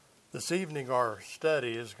This evening our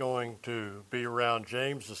study is going to be around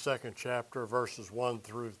James, the second chapter, verses 1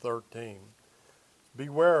 through 13.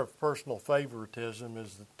 Beware of personal favoritism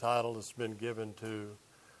is the title that's been given to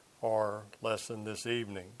our lesson this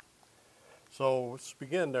evening. So let's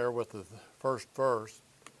begin there with the first verse.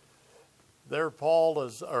 There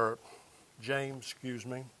James,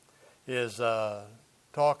 is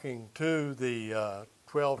talking to the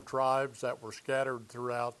 12 tribes that were scattered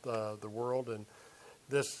throughout the world, and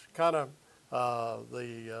this kind of,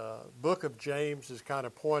 the book of James is kind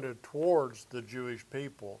of pointed towards the Jewish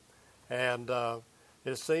people. And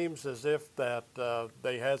it seems as if that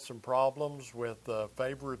they had some problems with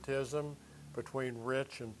favoritism between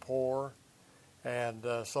rich and poor. And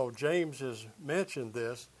so James has mentioned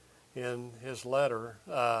this in his letter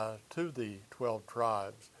to the 12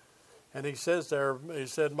 tribes. And he says there, he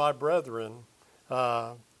said, "My brethren,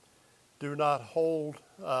 do not hold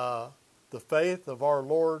the faith of our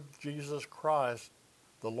Lord Jesus Christ,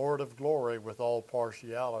 the Lord of glory, with all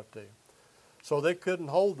partiality." So they couldn't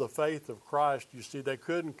hold the faith of Christ. You see, they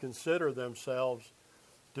couldn't consider themselves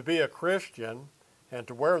to be a Christian and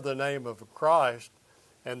to wear the name of Christ,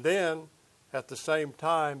 and then at the same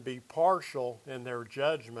time be partial in their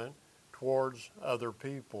judgment towards other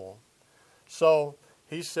people. So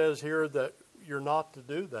he says here that you're not to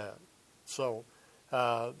do that. So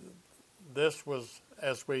this was,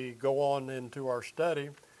 as we go on into our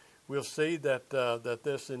study, we'll see that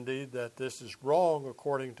this is wrong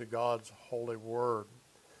according to God's holy word.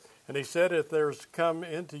 And he said, "If there's come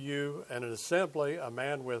into you an assembly a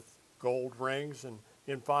man with gold rings and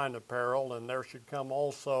in fine apparel, and there should come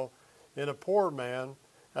also in a poor man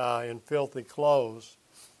in filthy clothes."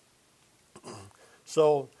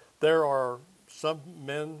 So there are some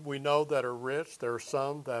men we know that are rich. There are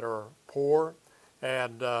some that are poor,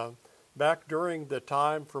 and back during the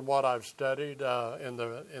time, from what I've studied in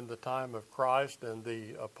the time of Christ and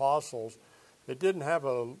the apostles, it didn't have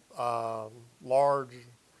a large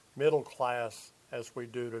middle class as we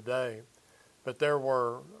do today. But there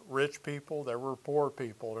were rich people, there were poor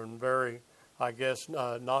people, and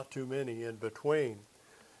not too many in between.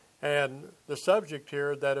 And the subject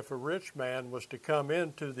here, that if a rich man was to come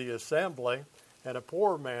into the assembly and a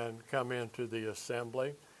poor man come into the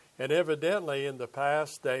assembly, and evidently in the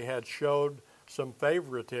past they had showed some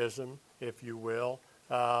favoritism, if you will,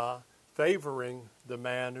 favoring the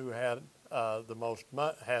man who had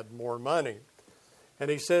had more money.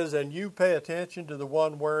 And he says, "And you pay attention to the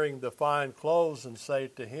one wearing the fine clothes, and say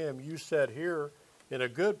to him, you sit here in a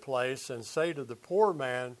good place, and say to the poor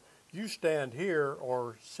man, you stand here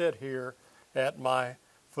or sit here at my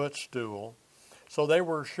footstool." So they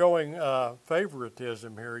were showing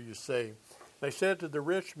favoritism here, you see. They said to the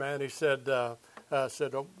rich man, he said,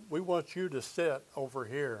 "We want you to sit over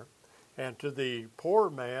here." And to the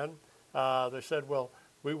poor man, they said, "Well,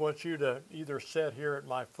 we want you to either sit here at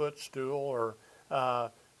my footstool or,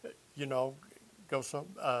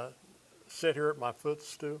 sit here at my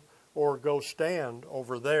footstool, or go stand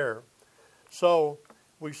over there." So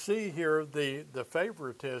we see here the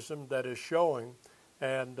favoritism that is showing.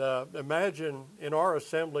 And imagine in our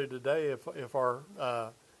assembly today, if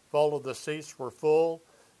all of the seats were full,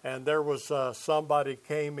 and there was somebody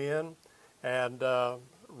came in, and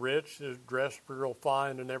rich, dressed real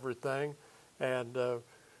fine and everything, and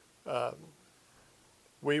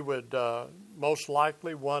we would most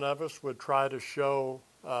likely, one of us would try to show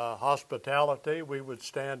hospitality. We would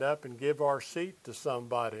stand up and give our seat to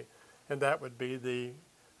somebody, and that would be the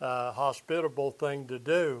hospitable thing to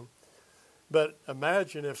do. But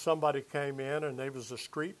imagine if somebody came in and he was a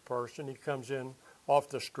street person. He comes in off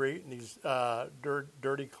the street and he's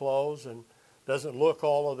dirty clothes and doesn't look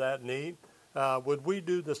all of that neat. Would we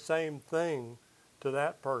do the same thing to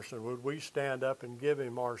that person? Would we stand up and give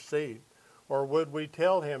him our seat? Or would we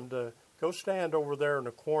tell him to go stand over there in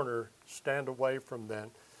the corner, stand away from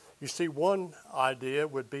them? You see, one idea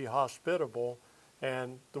would be hospitable,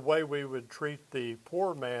 and the way we would treat the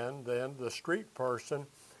poor man, then the street person,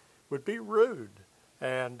 would be rude.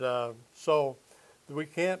 And so we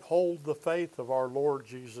can't hold the faith of our Lord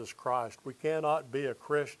Jesus Christ. We cannot be a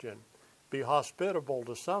Christian, be hospitable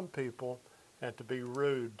to some people, and to be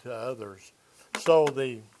rude to others. So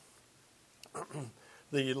the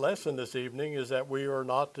lesson this evening is that we are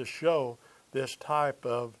not to show this type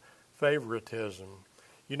of favoritism.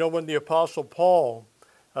 You know, when the Apostle Paul,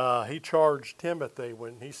 he charged Timothy,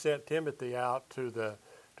 when he sent Timothy out to the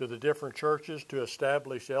different churches to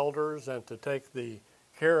establish elders and to take the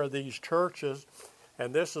care of these churches.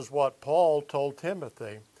 And this is what Paul told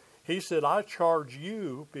Timothy. He said, "I charge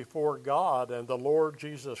you before God and the Lord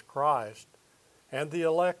Jesus Christ and the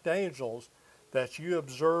elect angels that you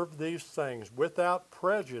observe these things without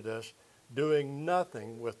prejudice, doing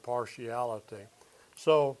nothing with partiality.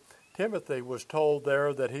 So Timothy was told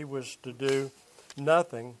there that he was to do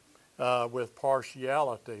nothing with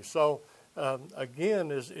partiality. So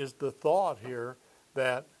again is the thought here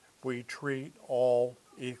that we treat all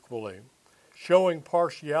equally. Showing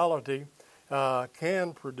partiality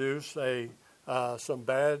can produce some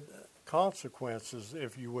bad consequences,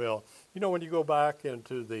 if you will. You know, when you go back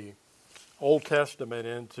into the Old Testament,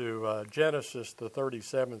 into Genesis, the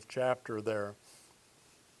 37th chapter there,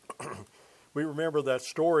 we remember that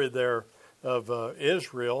story there of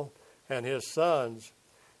Israel and his sons.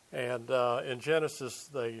 And in Genesis,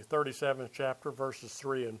 the 37th chapter, verses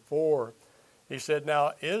 3 and 4, he said,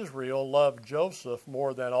 "Now Israel loved Joseph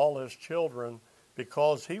more than all his children,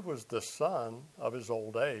 because he was the son of his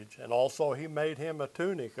old age. And also he made him a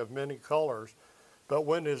tunic of many colors. But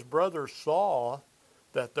when his brothers saw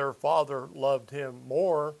that their father loved him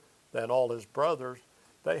more than all his brothers,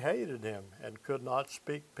 they hated him and could not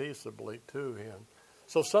speak peaceably to him."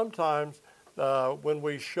 So sometimes when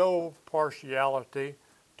we show partiality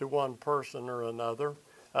to one person or another,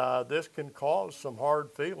 this can cause some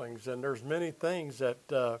hard feelings, and there's many things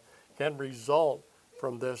that can result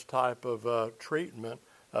from this type of treatment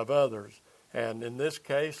of others. And in this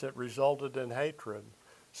case, it resulted in hatred.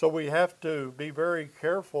 So we have to be very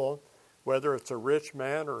careful, whether it's a rich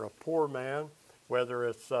man or a poor man, whether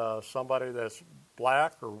it's somebody that's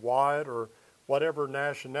black or white or whatever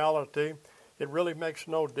nationality. It really makes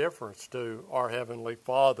no difference to our Heavenly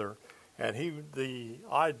Father. And the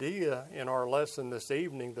idea in our lesson this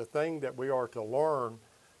evening, the thing that we are to learn,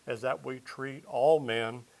 is that we treat all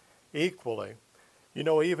men equally. You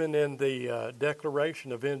know, even in the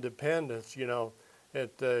Declaration of Independence, you know,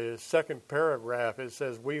 at the second paragraph, it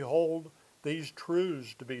says, "We hold these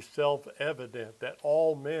truths to be self-evident, that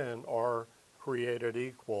all men are created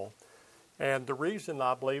equal." And the reason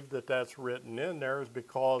I believe that that's written in there is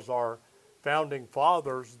because our founding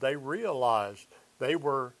fathers, they realized they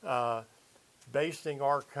were basing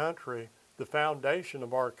our country, the foundation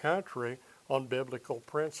of our country, on biblical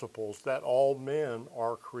principles, that all men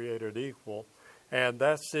are created equal. And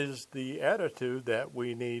that is the attitude that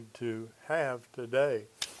we need to have today.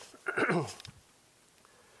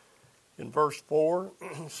 In verse 4,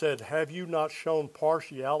 it said, "Have you not shown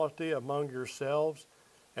partiality among yourselves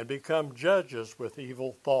and become judges with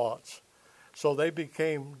evil thoughts?" So they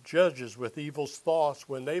became judges with evil thoughts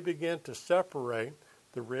when they began to separate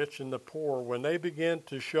the rich and the poor. When they began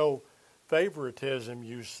to show favoritism,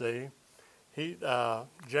 you see,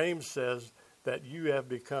 James says that you have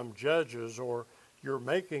become judges, or you're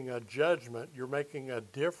making a judgment, you're making a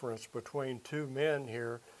difference between two men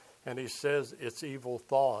here, and he says it's evil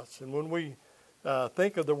thoughts. And when we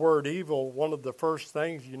think of the word evil, one of the first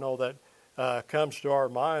things, you know, that comes to our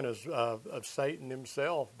mind is of Satan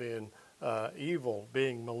himself being evil,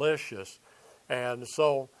 being malicious. And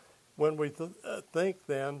so when we think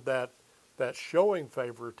then that showing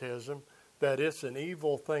favoritism, that it's an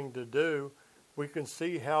evil thing to do, we can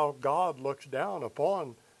see how God looks down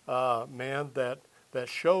upon men that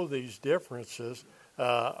show these differences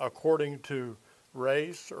according to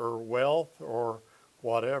race or wealth or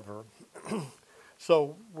whatever.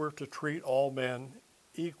 So we're to treat all men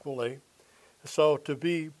equally. So to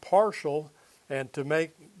be partial and to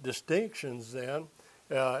make distinctions then,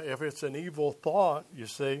 if it's an evil thought, you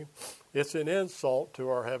see, it's an insult to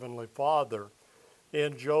our Heavenly Father.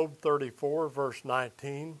 In Job 34, verse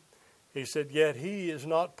 19, he said, "Yet he is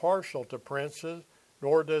not partial to princes,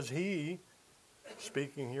 nor does he,"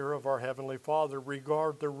 speaking here of our Heavenly Father,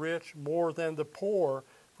 "regard the rich more than the poor,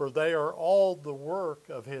 for they are all the work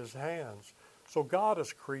of his hands." So God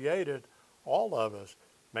has created all of us.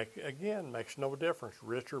 Makes no difference,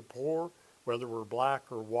 rich or poor, whether we're black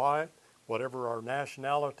or white, whatever our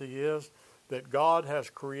nationality is, that God has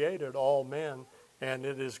created all men, and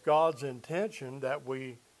it is God's intention that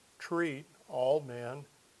we treat all men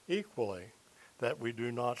equally, that we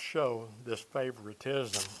do not show this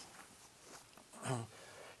favoritism.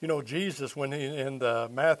 You know, Jesus, when he in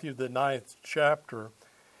Matthew the 9th chapter,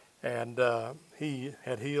 and he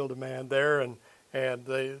had healed a man there, and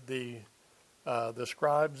the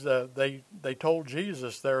scribes they told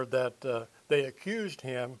Jesus there that they accused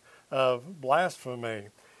him of blasphemy,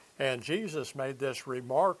 and Jesus made this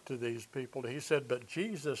remark to these people. He said, "But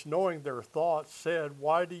Jesus, knowing their thoughts, said,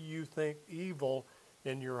 'Why do you think evil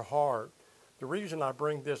in your heart?'" The reason I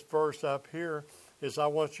bring this verse up here is I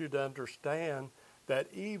want you to understand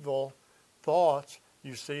that evil thoughts,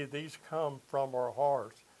 you see, these come from our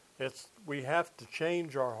hearts. We have to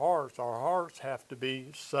change our hearts. Our hearts have to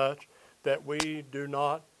be such that we do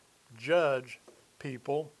not judge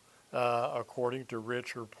people according to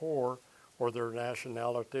rich or poor or their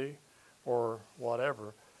nationality or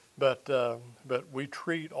whatever. But we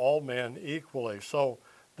treat all men equally. So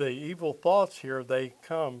the evil thoughts here, they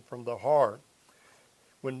come from the heart.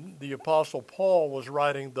 When the Apostle Paul was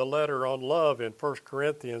writing the letter on love in 1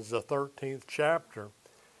 Corinthians, the 13th chapter,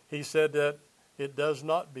 he said that it does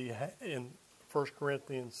not be, in 1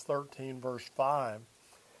 Corinthians 13, verse 5,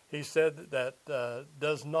 he said that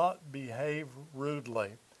does not behave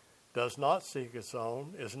rudely, does not seek its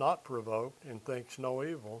own, is not provoked, and thinks no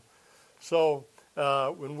evil. So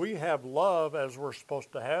when we have love as we're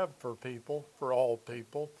supposed to have for people, for all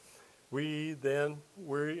people, we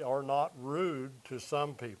are not rude to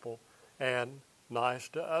some people and nice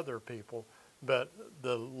to other people. But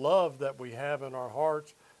the love that we have in our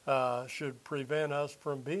hearts should prevent us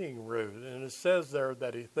from being rude. And it says there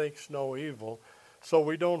that he thinks no evil. So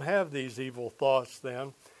we don't have these evil thoughts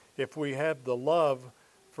then if we have the love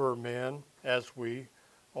for men as we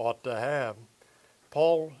ought to have.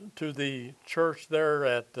 Paul, to the church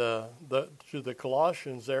there to the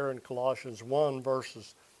Colossians there in Colossians 1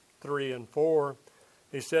 verses 3 and 4,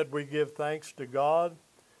 he said, we give thanks to God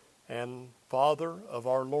and Father of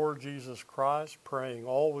our Lord Jesus Christ, praying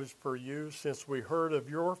always for you, since we heard of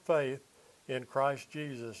your faith in Christ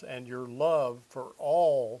Jesus and your love for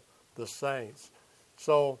all the saints.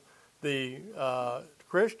 So the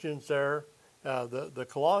Christians there, the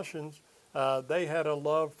Colossians, they had a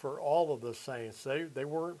love for all of the saints. They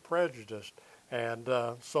weren't prejudiced. And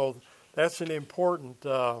so that's an important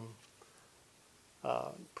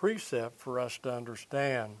precept for us to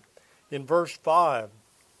understand. In verse 5,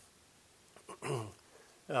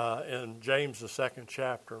 in James, the 2nd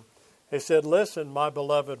chapter, he said, listen, my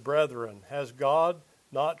beloved brethren, has God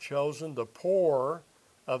not chosen the poor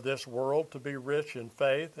of this world to be rich in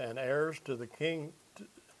faith and heirs to the king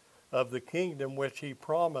of the kingdom which he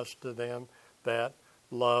promised to them that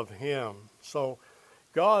love him? So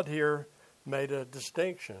God here made a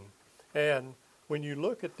distinction. And when you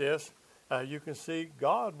look at this, you can see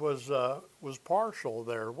God was partial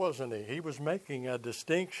there, wasn't he? He was making a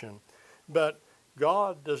distinction. But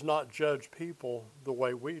God does not judge people the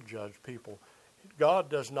way we judge people. God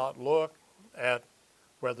does not look at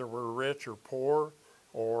whether we're rich or poor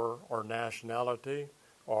or our nationality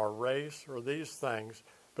or race or these things.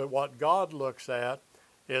 But what God looks at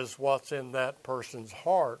is what's in that person's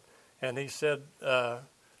heart. And he said to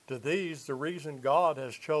these, the reason God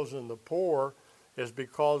has chosen the poor is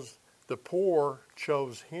because the poor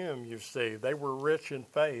chose him, you see. They were rich in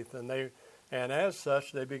faith, and as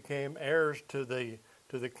such they became heirs to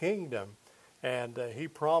the kingdom. And he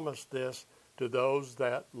promised this to those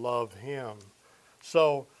that love him.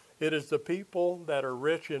 So it is the people that are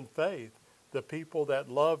rich in faith, the people that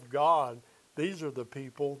love God. These are the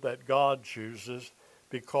people that God chooses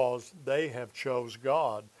because they have chose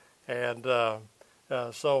God. And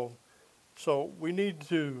so we need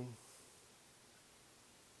to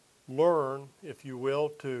learn, if you will,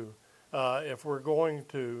 to if we're going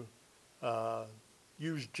to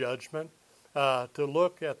use judgment, to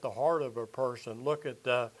look at the heart of a person. Look at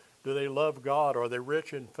do they love God? Are they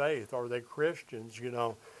rich in faith? Are they Christians?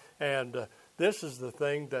 And this is the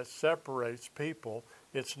thing that separates people.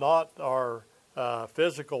 It's not our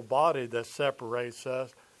physical body that separates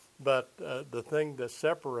us, but the thing that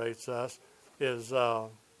separates us is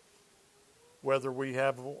whether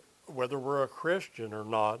we're a Christian or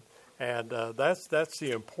not. And that's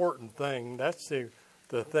the important thing. That's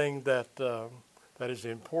the thing that is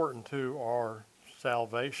important to our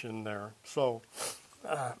salvation there. So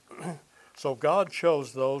God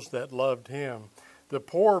chose those that loved him. The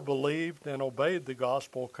poor believed and obeyed the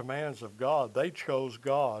gospel commands of God. They chose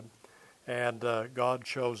God, and God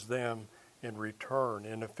chose them in return.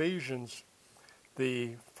 In Ephesians,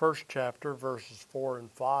 the 1st chapter, verses 4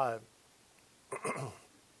 and 5,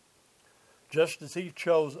 just as he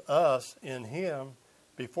chose us in him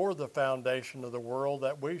before the foundation of the world,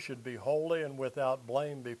 that we should be holy and without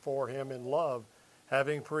blame before him in love,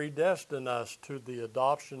 having predestined us to the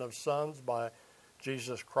adoption of sons by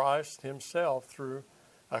Jesus Christ himself,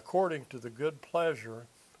 according to the good pleasure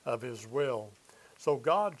of his will. So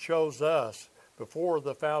God chose us before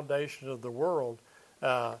the foundation of the world,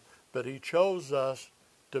 but he chose us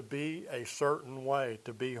to be a certain way,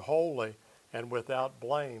 to be holy and without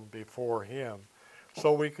blame before him.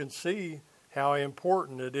 So we can see how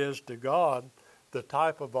important it is to God, the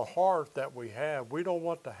type of a heart that we have. We don't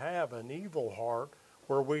want to have an evil heart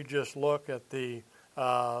where we just look at the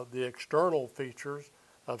external features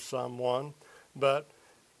of someone, but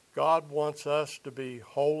God wants us to be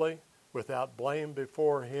holy, without blame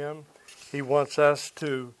before him. He wants us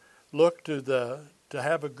to look to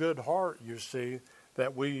have a good heart, you see,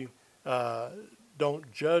 that we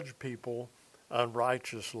don't judge people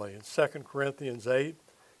unrighteously. In 2 Corinthians 8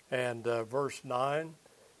 and verse 9,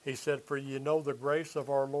 he said, "For ye know the grace of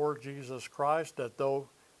our Lord Jesus Christ, that though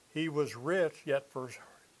he was rich, yet for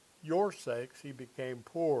your sakes he became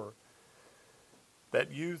poor, that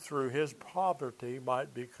you through his poverty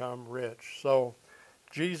might become rich." So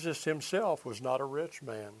Jesus himself was not a rich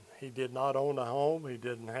man. He did not own a home. He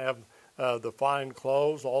didn't have the fine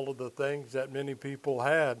clothes, all of the things that many people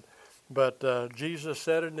had. But Jesus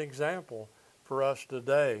set an example for us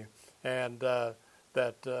today, and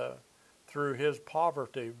that through his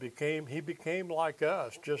poverty he became like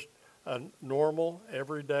us, just a normal,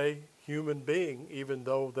 everyday human being, even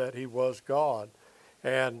though that he was God.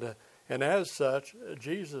 And as such,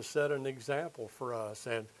 Jesus set an example for us.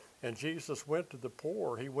 And Jesus went to the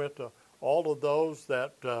poor. He went to all of those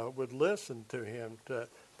that would listen to him.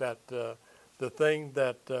 The thing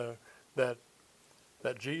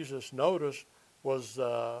that Jesus noticed was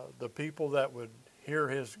the people that would hear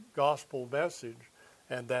his gospel message,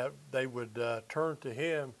 and that they would turn to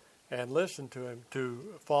him and listen to him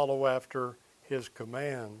to follow after his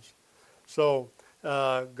commands. So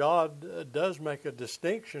God does make a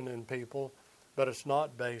distinction in people, but it's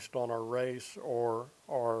not based on our race or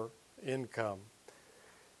our income.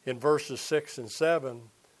 In verses 6 and 7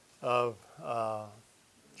 of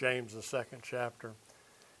James, the 2nd chapter,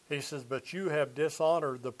 he says, "But you have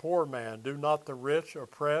dishonored the poor man. Do not the rich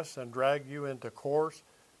oppress and drag you into courts?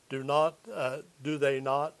 Do they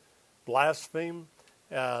not blaspheme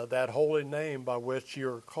that holy name by which you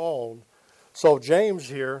are called?" So James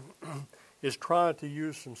here is trying to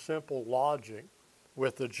use some simple logic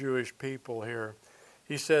with the Jewish people here.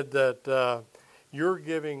 He said that you're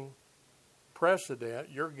giving precedent,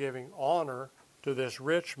 you're giving honor to this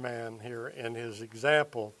rich man here in his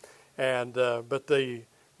example, and but the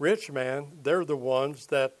rich man, they're the ones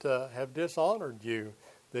that have dishonored you.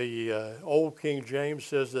 The old King James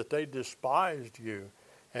says that they despised you,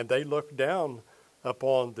 and they looked down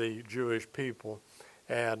upon the Jewish people,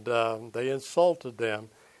 and they insulted them.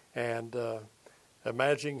 And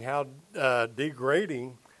imagine how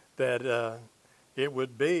degrading that it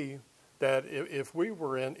would be that if we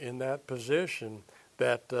were in that position,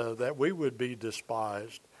 that we would be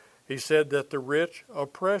despised. He said that the rich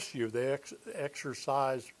oppress you. They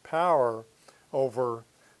exercise power over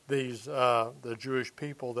these the Jewish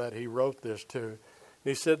people that he wrote this to.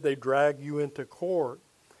 He said they drag you into court.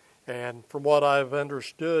 And from what I've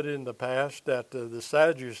understood in the past, that the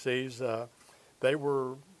Sadducees, they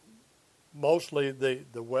were mostly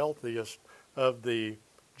the wealthiest of the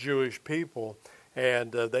Jewish people,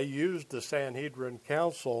 and they used the Sanhedrin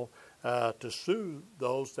Council to sue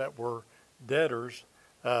those that were debtors,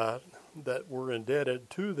 that were indebted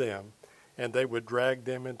to them, and they would drag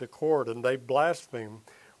them into court, and they blaspheme,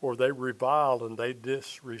 or they revile, and they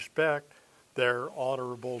disrespect their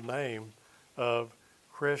honorable name of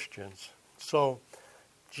Christians. So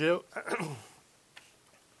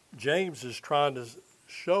James is trying to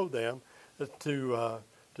show them to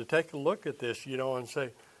take a look at this, and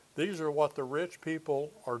say, these are what the rich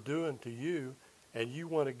people are doing to you, and you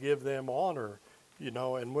want to give them honor,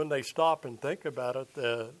 and when they stop and think about it,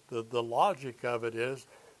 the logic of it is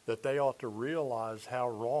that they ought to realize how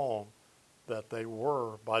wrong that they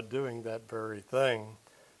were by doing that very thing.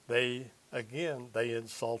 They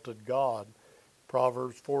insulted God.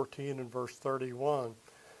 Proverbs 14 and verse 31,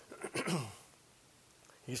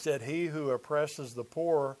 he said, "He who oppresses the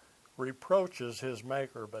poor reproaches his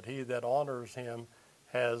maker, but he that honors him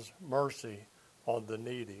has mercy on the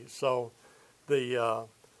needy." So the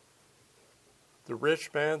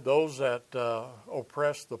rich man, those that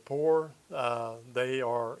oppress the poor, they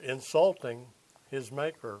are insulting his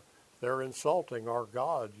maker. They're insulting our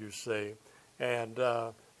God, you see. And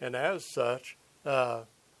as such,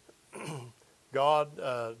 God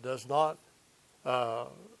does not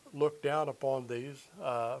look down upon these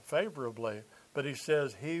favorably. But he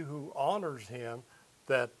says, he who honors him,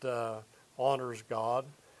 that honors God.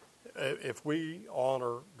 If we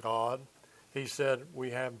honor God, he said,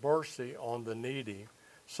 we have mercy on the needy.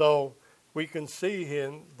 So we can see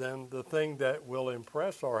then the thing that will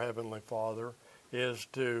impress our Heavenly Father is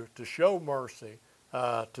to show mercy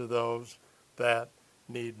to those that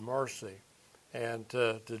need mercy, and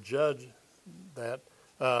to judge that,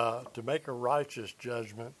 to make a righteous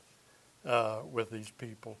judgment with these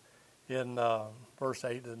people. In verse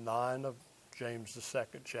 8 and 9 of James, the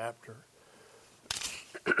 2nd chapter,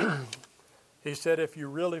 he said, "If you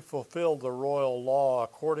really fulfill the royal law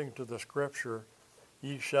according to the Scripture,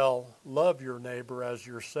 ye shall love your neighbor as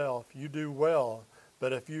yourself. You do well.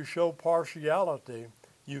 But if you show partiality,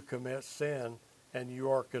 you commit sin, and you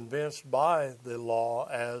are convinced by the law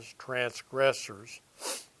as transgressors.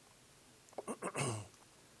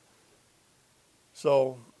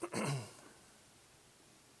 So,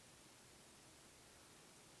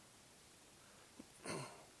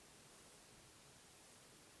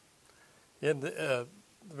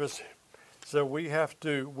 so we have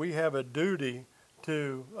a duty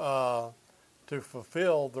to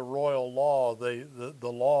fulfill the royal law, the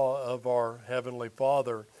law of our Heavenly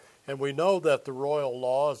Father. And we know that the royal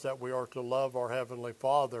law is that we are to love our Heavenly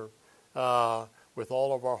Father with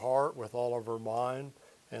all of our heart, with all of our mind,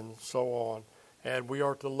 and so on. And we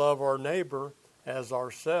are to love our neighbor as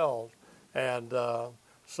ourselves. And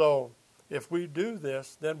so if we do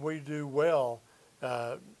this, then we do well,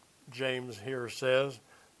 James here says.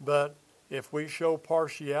 But if we show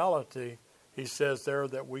partiality, he says there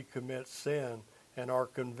that we commit sin and are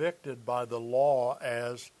convicted by the law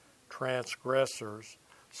as transgressors.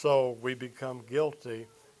 So we become guilty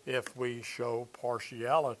if we show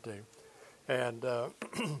partiality. And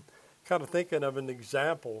kind of thinking of an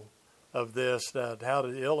example of this, how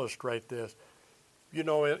to illustrate this. You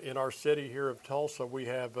know, in our city here of Tulsa, we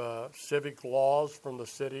have civic laws from the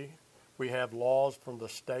city. We have laws from the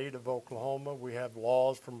state of Oklahoma. We have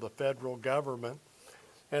laws from the federal government.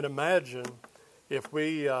 And imagine if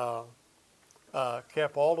we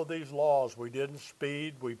kept all of these laws. We didn't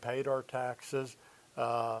speed. We paid our taxes.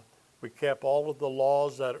 We kept all of the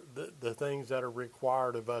laws, the things that are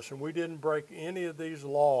required of us. And we didn't break any of these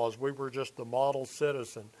laws. We were just a model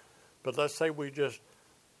citizen. But let's say we just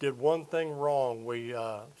did one thing wrong. We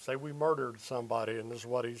say we murdered somebody, and this is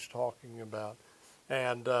what he's talking about.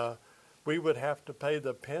 And we would have to pay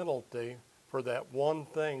the penalty for that one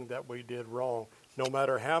thing that we did wrong. No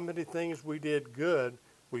matter how many things we did good,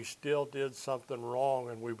 we still did something wrong,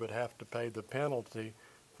 and we would have to pay the penalty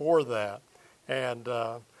for that. And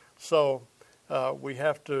so we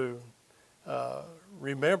have to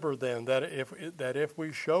remember then that if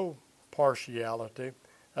we show partiality,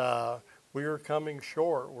 we are coming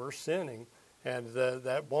short. We're sinning, and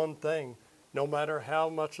that one thing, no matter how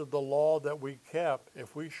much of the law that we kept,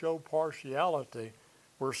 if we show partiality,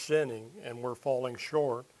 we're sinning and we're falling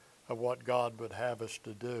short of what God would have us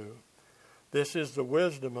to do. This is the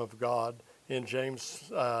wisdom of God in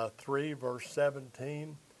James 3, verse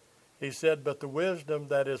 17. He said, "But the wisdom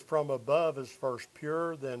that is from above is first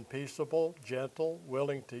pure, then peaceable, gentle,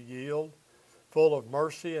 willing to yield, full of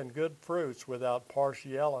mercy and good fruits, without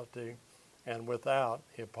partiality and without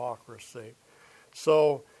hypocrisy."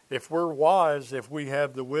 So if we're wise, if we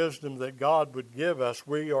have the wisdom that God would give us,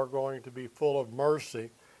 we are going to be full of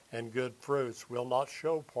mercy and good fruits. We'll not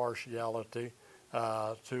show partiality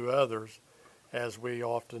to others, as we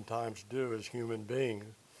oftentimes do as human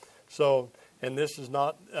beings. So, and this is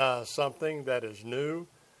not something that is new,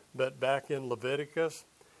 but back in Leviticus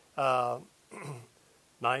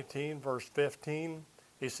 19, verse 15,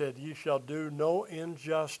 he said, "Ye shall do no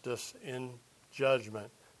injustice in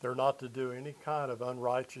judgment." They're not to do any kind of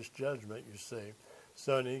unrighteous judgment, you see.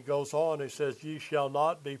 So, and he goes on, he says, "Ye shall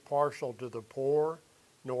not be partial to the poor,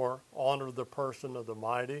 nor honor the person of the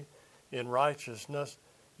mighty. In righteousness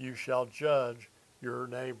you shall judge your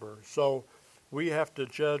neighbor." So we have to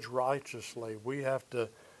judge righteously. We have to,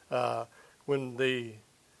 when the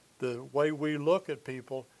way we look at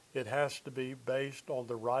people, it has to be based on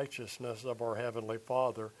the righteousness of our Heavenly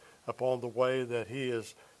Father, upon the way that He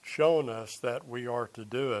has shown us that we are to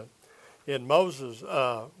do it. In Moses,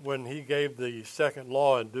 when he gave the second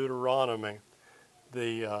law in Deuteronomy,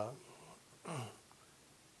 the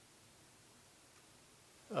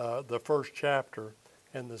first chapter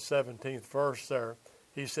and the 17th verse there,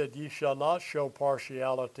 he said, "Ye shall not show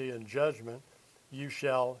partiality in judgment. You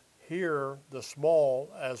shall hear the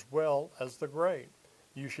small as well as the great.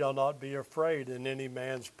 You shall not be afraid in any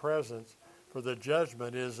man's presence, for the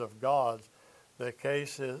judgment is of God's. The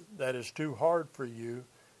case that is too hard for you,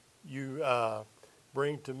 you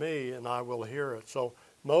bring to me, and I will hear it." So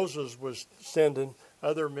Moses was sending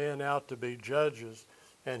other men out to be judges,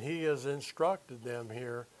 and he has instructed them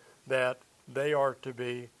here that they are to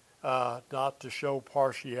be not to show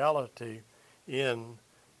partiality in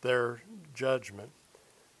their judgment.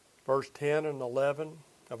 Verse 10 and 11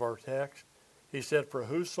 of our text, he said, "For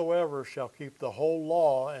whosoever shall keep the whole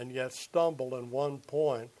law and yet stumble in one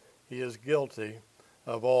point, he is guilty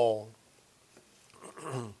of all."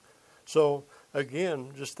 So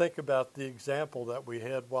again, just think about the example that we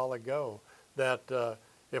had a while ago, that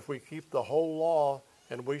if we keep the whole law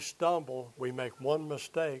and we stumble, we make one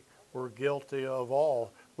mistake, we're guilty of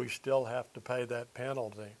all. We still have to pay that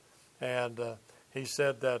penalty. And he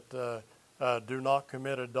said that do not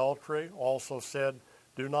commit adultery, also said,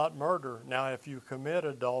 do not murder. Now, if you commit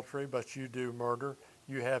adultery, but you do murder,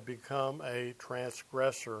 you have become a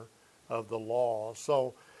transgressor of the law.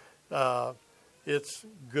 So it's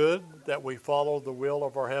good that we follow the will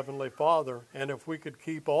of our Heavenly Father, and if we could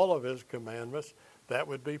keep all of His commandments, that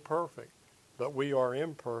would be perfect. But we are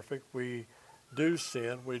imperfect. We do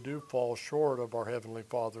sin. We do fall short of our Heavenly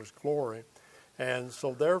Father's glory. And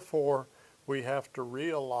so therefore, we have to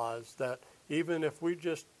realize that even if we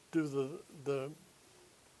just do the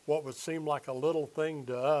what would seem like a little thing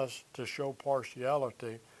to us to show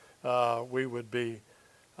partiality, we would be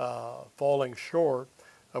falling short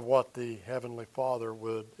of what the Heavenly Father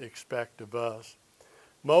would expect of us.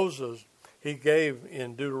 Moses, he gave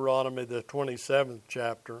in Deuteronomy the 27th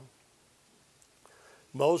chapter,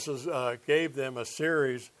 Moses gave them a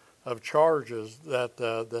series of charges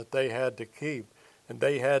that they had to keep. And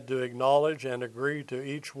they had to acknowledge and agree to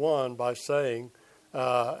each one by saying,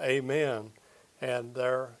 Amen.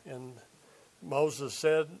 And Moses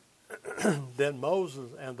said, then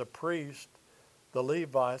Moses and the priest, the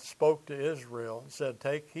Levites, spoke to Israel and said,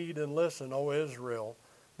 take heed and listen, O Israel.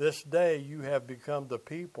 This day you have become the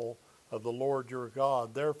people of the Lord your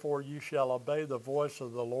God. Therefore you shall obey the voice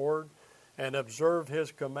of the Lord and observe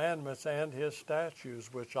His commandments and His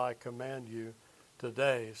statutes, which I command you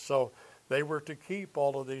today. So they were to keep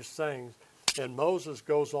all of these things. And Moses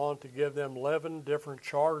goes on to give them 11 different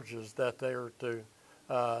charges that they are to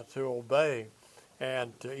obey.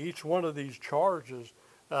 And to each one of these charges,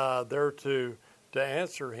 they're to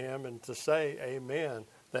answer him and to say amen.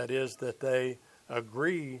 That is, that they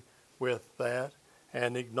agree with that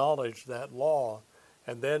and acknowledge that law.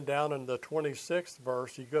 And then down in the 26th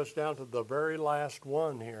verse, he goes down to the very last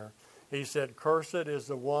one here. He said, cursed is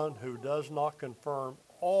the one who does not confirm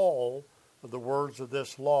all of the words of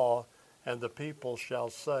this law, and the people shall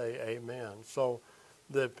say amen. So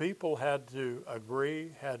the people had to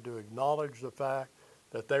agree, had to acknowledge the fact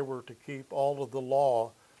that they were to keep all of the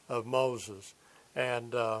law of Moses.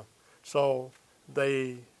 And so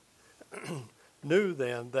they knew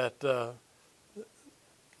then that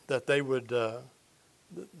they would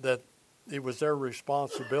that it was their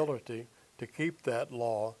responsibility to keep that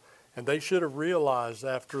law, and they should have realized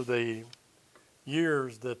after the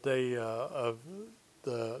years that they of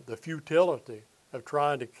the futility of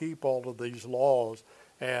trying to keep all of these laws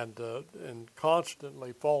and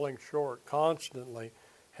constantly falling short, constantly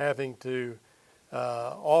having to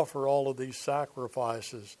offer all of these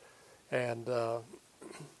sacrifices. And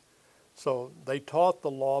so they taught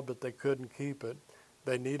the law, but they couldn't keep it.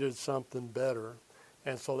 They needed something better.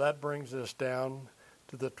 And so that brings us down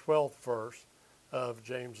to the 12th verse of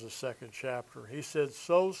James, the 2nd chapter. He said,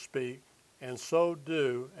 so speak and so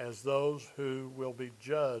do as those who will be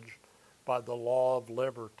judged by the law of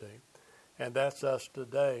liberty. And that's us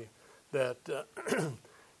today, that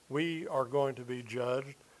we are going to be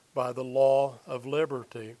judged by the law of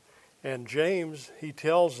liberty. And James, he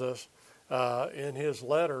tells us in his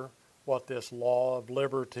letter what this law of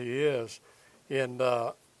liberty is. In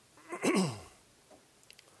the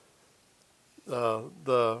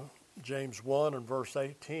James 1 and verse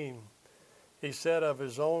 18, he said, of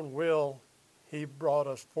his own will he brought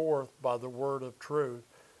us forth by the word of truth,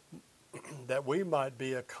 that we might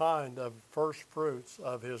be a kind of first fruits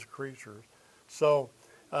of his creatures. So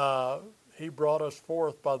he brought us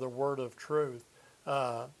forth by the word of truth.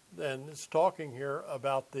 And it's talking here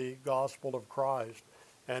about the gospel of Christ.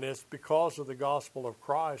 And it's because of the gospel of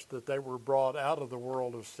Christ that they were brought out of the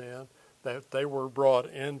world of sin, that they were brought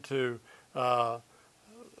into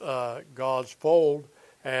God's fold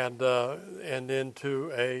and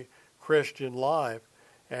into a Christian life.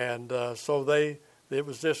 And so it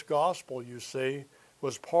was this gospel, you see,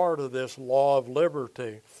 was part of this law of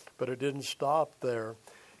liberty. But it didn't stop there.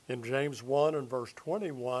 In James 1 and verse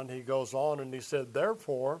 21, he goes on and he said,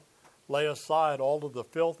 therefore, lay aside all of the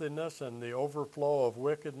filthiness and the overflow of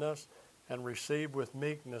wickedness, and receive with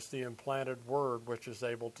meekness the implanted word, which is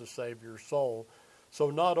able to save your soul. So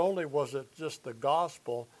not only was it just the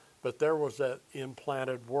gospel, but there was that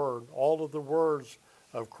implanted word, all of the words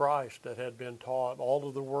of Christ that had been taught, all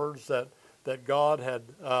of the words that God had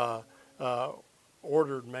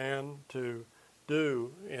ordered man to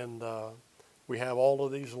do. And we have all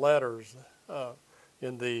of these letters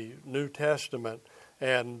in the New Testament,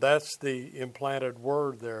 and that's the implanted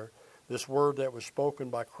word there. This word that was spoken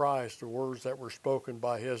by Christ, the words that were spoken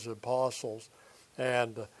by his apostles,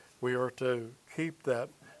 and we are to keep that.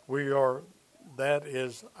 That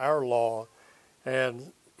is our law.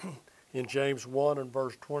 And in James 1 and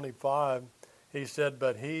verse 25, he said,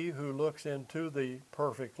 but he who looks into the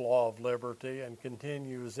perfect law of liberty and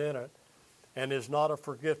continues in it, and is not a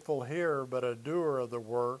forgetful hearer, but a doer of the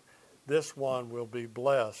work, this one will be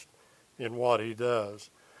blessed in what he does.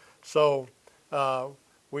 So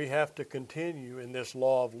we have to continue in this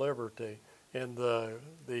law of liberty, in the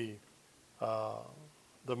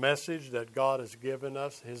message that God has given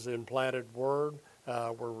us, His implanted word.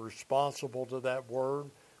 We're responsible to that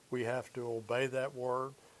word. We have to obey that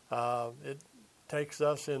word. It takes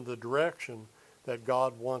us in the direction that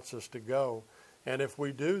God wants us to go. And if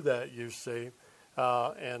we do that, you see,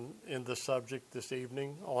 and in the subject this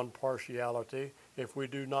evening on partiality, if we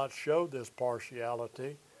do not show this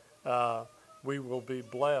partiality, we will be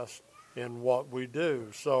blessed in what we do.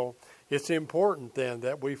 So it's important then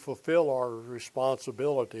that we fulfill our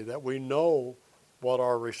responsibility, that we know what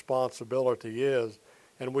our responsibility is,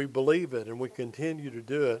 and we believe it, and we continue to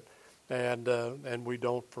do it, and we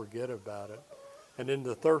don't forget about it. And in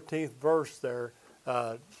the 13th verse there,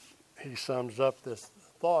 he sums up this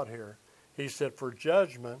thought here. He said, "For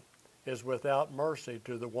judgment is without mercy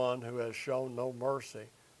to the one who has shown no mercy.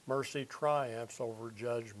 Mercy triumphs over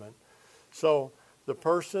judgment." So the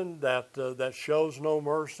person that shows no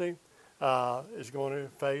mercy is going to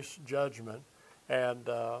face judgment. And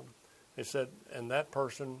he said, and that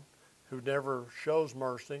person who never shows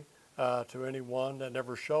mercy to anyone, that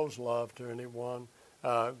never shows love to anyone,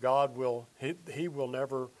 God will, he will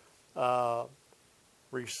never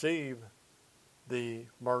receive the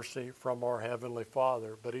mercy from our Heavenly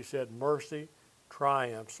Father. But he said mercy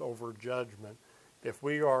triumphs over judgment. If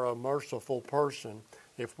we are a merciful person,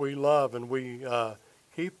 if we love and we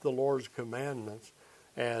keep the Lord's commandments,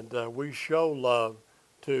 and we show love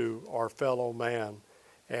to our fellow man,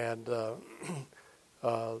 and the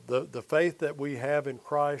faith that we have in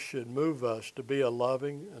Christ should move us to be a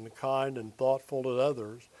loving and kind and thoughtful to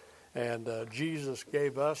others. And Jesus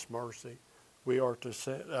gave us mercy. We are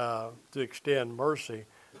to extend mercy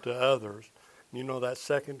to others. You know, that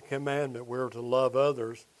second commandment, we're to love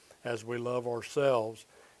others as we love ourselves.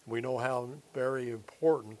 We know how very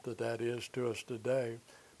important that is to us today.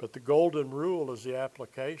 But the golden rule is the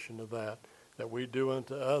application of that we do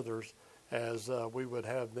unto others as we would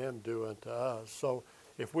have them do unto us. So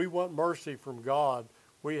if we want mercy from God,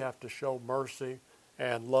 we have to show mercy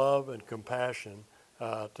and love and compassion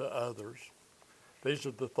to others. These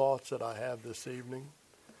are the thoughts that I have this evening.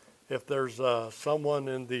 If there's someone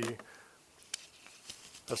in the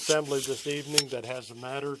assembly this evening that has a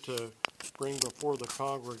matter to bring before the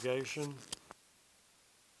congregation,